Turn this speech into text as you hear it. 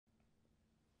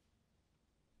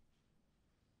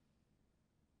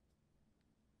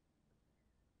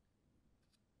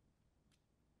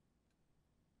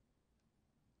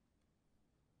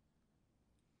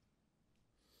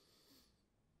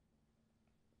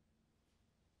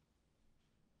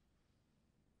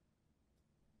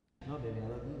baby. I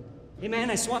love you. Hey, man,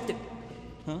 I swapped it.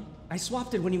 Huh? I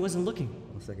swapped it when he wasn't looking.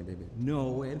 1 second, baby. No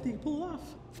way. I think you pull off.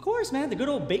 Of course, man. The good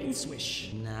old bait and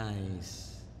swish.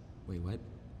 Nice. Wait, what?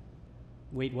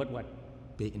 Wait,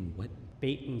 what? Bait and what?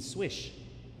 Bait and swish.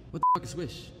 What the fuck is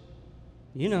Swish?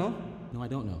 You know. No, I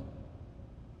don't know.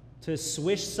 To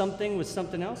swish something with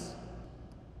something else?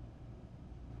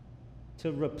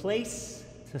 To replace?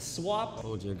 To swap?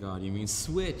 Oh, dear God, you mean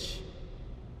switch?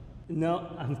 No,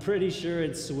 I'm pretty sure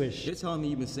it's swish. You're telling me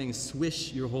you've been saying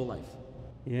swish your whole life,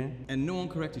 Yeah? and no one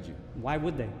corrected you? Why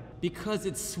would they? Because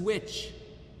it's switch.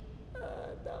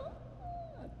 No.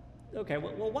 Okay,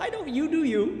 well, why don't you do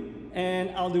you,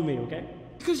 and I'll do me, okay?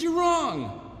 Because you're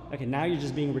wrong! Okay, now you're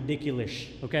just being ridiculous,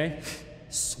 okay?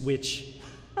 Switch.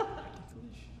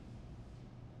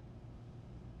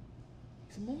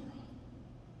 He's a moron.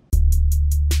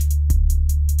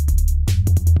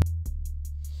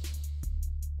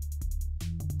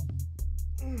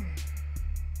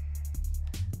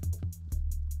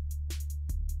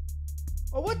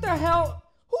 Oh, what the hell?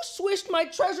 Who swished my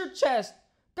treasure chest?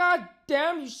 God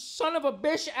damn, you son of a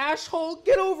bitch asshole.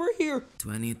 Get over here.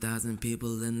 20,000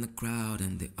 people in the crowd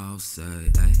and they all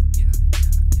say, hey.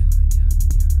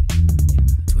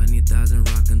 20,000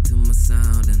 rockin' to my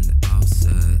sound